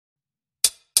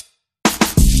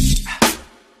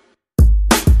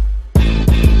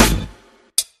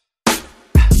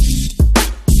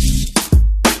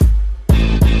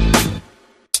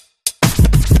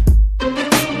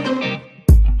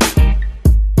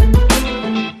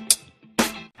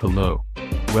Hello.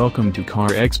 Welcome to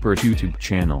Car Expert YouTube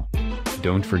channel.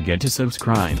 Don't forget to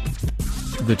subscribe.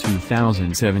 The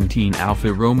 2017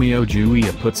 Alfa Romeo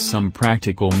Giulia puts some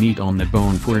practical meat on the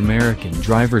bone for American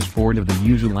drivers bored of the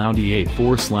usual Audi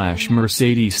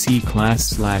A4/Mercedes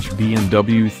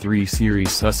C-Class/BMW 3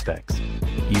 Series suspects.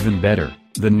 Even better,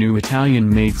 the new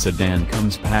Italian-made sedan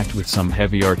comes packed with some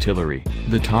heavy artillery,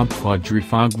 the top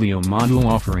quadrifoglio model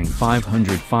offering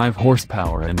 505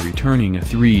 horsepower and returning a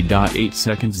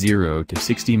 3.8-second 0 to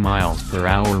 60 miles per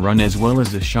hour run, as well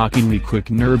as a shockingly quick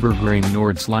Nürburgring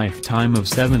Nordschleife time of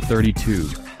 7:32,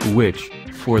 which,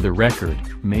 for the record,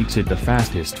 makes it the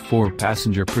fastest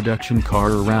four-passenger production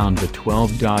car around the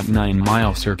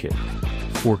 12.9-mile circuit.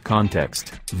 For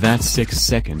context, that's 6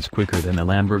 seconds quicker than a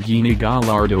Lamborghini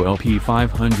Gallardo LP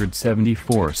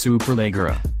 574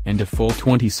 Superleggera, and a full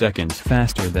 20 seconds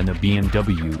faster than a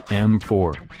BMW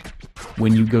M4.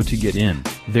 When you go to get in,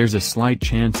 there's a slight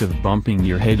chance of bumping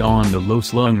your head on the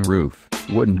low-slung roof.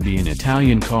 Wouldn't be an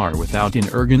Italian car without an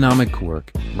ergonomic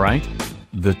quirk, right?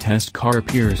 The test car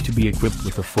appears to be equipped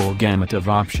with a full gamut of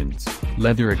options: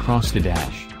 leather across the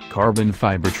dash, carbon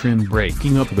fiber trim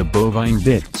breaking up the bovine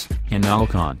bits, an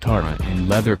Alcantara and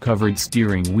leather-covered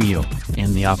steering wheel,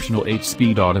 and the optional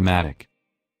 8-speed automatic.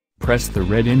 Press the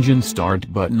red engine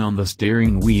start button on the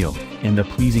steering wheel, and the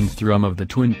pleasing thrum of the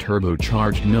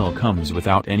twin-turbocharged mill comes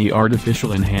without any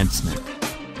artificial enhancement.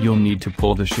 You'll need to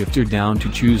pull the shifter down to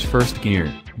choose first gear,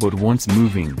 but once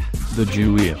moving, the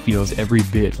Giulia feels every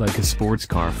bit like a sports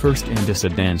car first and a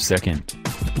sedan second.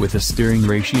 With a steering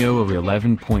ratio of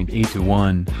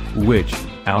 11.8:1, which,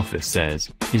 Alfa says,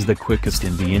 is the quickest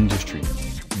in the industry.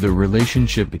 The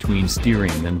relationship between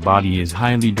steering and body is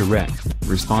highly direct,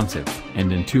 responsive,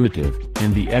 and intuitive,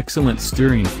 and the excellent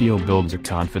steering feel builds a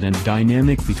confident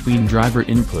dynamic between driver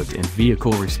input and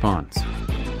vehicle response.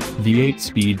 The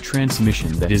 8-speed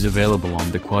transmission that is available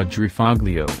on the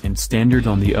quadrifoglio and standard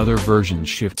on the other versions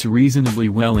shifts reasonably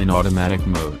well in automatic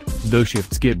mode, though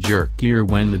shifts get jerkier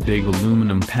when the big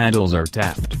aluminum paddles are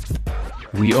tapped.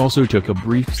 We also took a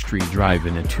brief street drive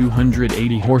in a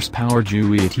 280 horsepower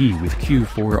Giulia T with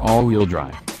Q4 all-wheel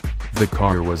drive. The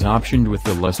car was optioned with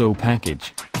the Lusso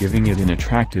package, giving it an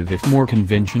attractive if more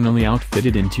conventionally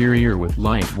outfitted interior with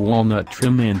light walnut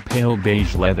trim and pale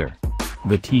beige leather.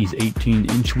 The T's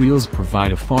 18-inch wheels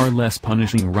provide a far less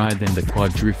punishing ride than the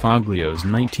quadrifoglio's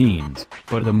 19s,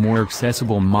 but the more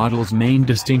accessible model's main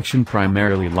distinction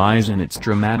primarily lies in its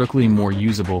dramatically more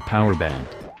usable power band.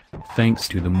 Thanks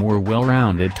to the more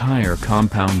well-rounded tire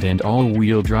compound and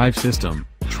all-wheel drive system,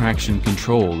 traction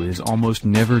control is almost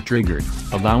never triggered,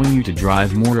 allowing you to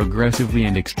drive more aggressively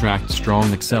and extract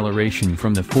strong acceleration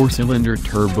from the 4-cylinder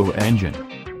turbo engine.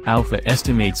 Alfa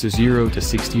estimates a 0 to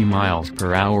 60 miles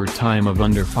per hour time of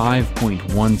under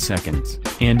 5.1 seconds,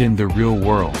 and in the real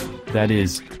world, that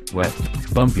is, wet,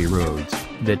 bumpy roads,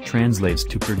 that translates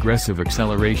to progressive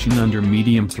acceleration under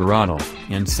medium throttle,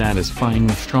 and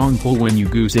satisfyingly strong pull when you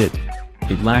goose it.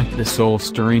 It lacked the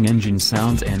soul-stirring engine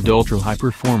sounds and ultra-high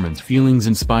performance feelings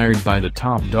inspired by the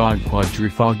top-dog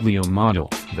quadrifoglio model,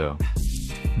 though.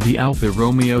 The Alfa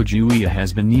Romeo Giulia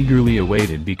has been eagerly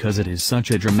awaited because it is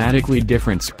such a dramatically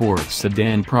different sports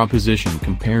sedan proposition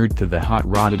compared to the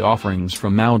hot-rodded offerings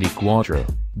from Audi A4,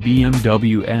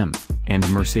 BMW M, and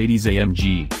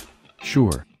Mercedes-AMG.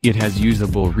 Sure, it has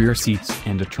usable rear seats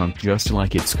and a trunk just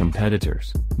like its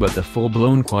competitors, but the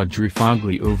full-blown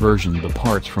quadrifoglio version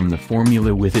departs from the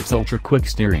formula with its ultra-quick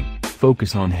steering,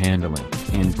 focus on handling,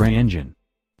 and brake engine.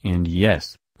 And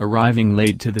yes, arriving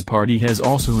late to the party has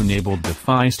also enabled the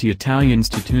feisty Italians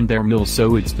to tune their mill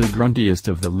so it's the gruntiest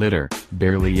of the litter,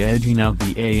 barely edging out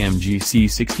the AMG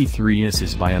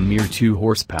C63s by a mere 2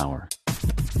 horsepower.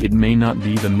 It may not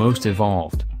be the most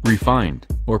evolved, refined,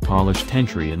 or polished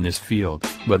entry in this field,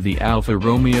 but the Alfa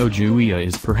Romeo Giulia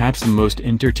is perhaps the most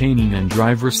entertaining and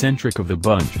driver-centric of the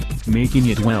bunch, making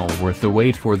it well worth the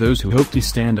wait for those who hope to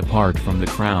stand apart from the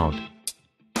crowd.